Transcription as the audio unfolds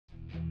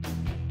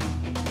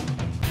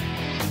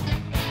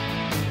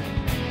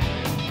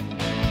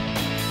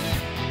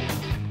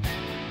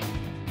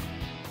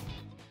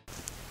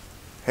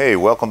Hey,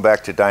 welcome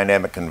back to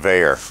Dynamic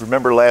Conveyor.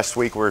 Remember last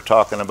week we were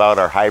talking about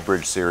our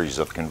hybrid series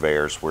of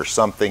conveyors where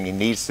something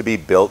needs to be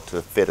built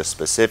to fit a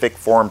specific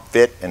form,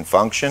 fit, and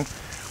function?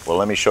 Well,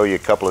 let me show you a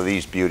couple of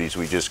these beauties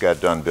we just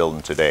got done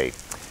building today.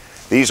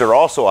 These are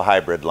also a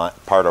hybrid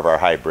part of our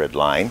hybrid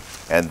line,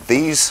 and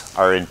these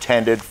are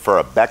intended for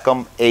a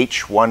Beckham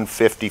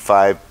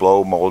H155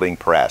 blow molding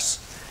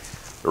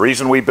press. The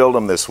reason we build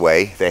them this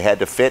way, they had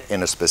to fit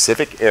in a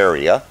specific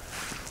area.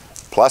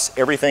 Plus,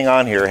 everything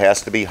on here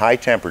has to be high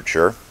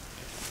temperature.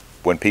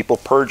 When people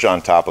purge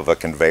on top of a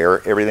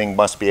conveyor, everything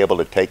must be able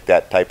to take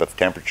that type of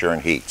temperature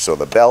and heat. So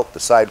the belt, the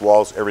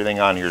sidewalls,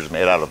 everything on here is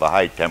made out of a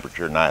high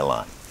temperature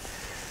nylon.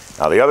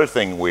 Now the other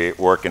thing we're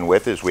working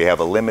with is we have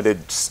a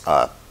limited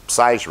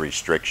size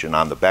restriction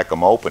on the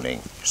Beckham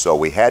opening. So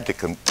we had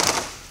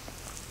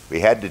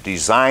to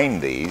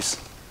design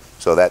these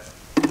so that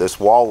this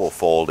wall will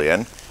fold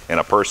in and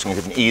a person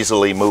can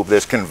easily move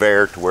this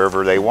conveyor to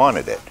wherever they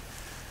wanted it.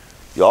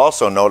 You'll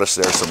also notice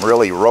there's some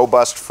really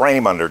robust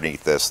frame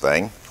underneath this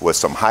thing with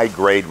some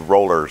high-grade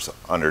rollers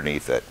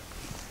underneath it.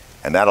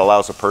 And that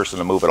allows a person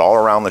to move it all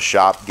around the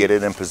shop, get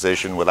it in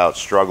position without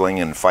struggling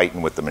and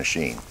fighting with the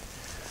machine.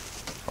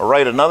 All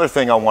right, another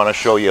thing I want to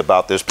show you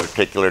about this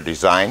particular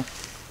design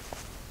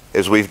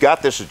is we've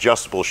got this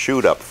adjustable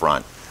chute up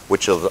front,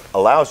 which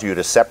allows you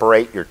to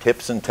separate your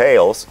tips and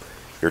tails.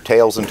 Your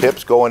tails and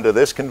tips go into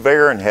this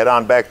conveyor and head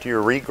on back to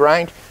your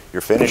regrind.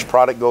 Your finished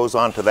product goes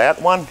onto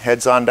that one,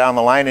 heads on down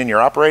the line in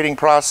your operating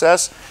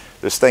process.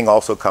 This thing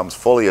also comes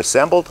fully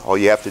assembled. All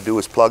you have to do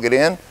is plug it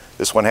in.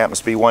 This one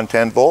happens to be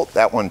 110 volt,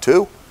 that one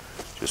too.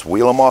 Just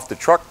wheel them off the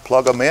truck,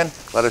 plug them in,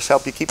 let us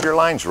help you keep your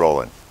lines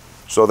rolling.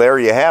 So there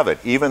you have it.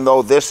 Even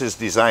though this is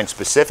designed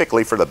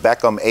specifically for the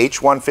Beckham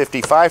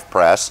H155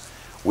 press,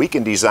 we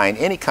can design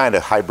any kind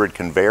of hybrid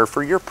conveyor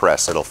for your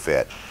press that'll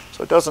fit.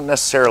 So it doesn't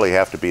necessarily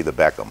have to be the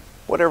Beckham.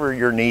 Whatever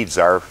your needs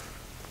are,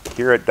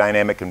 here at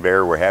Dynamic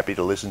Conveyor, we're happy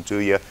to listen to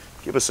you.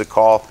 Give us a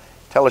call,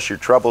 tell us your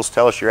troubles,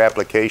 tell us your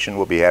application.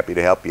 We'll be happy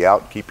to help you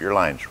out and keep your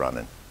lines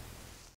running.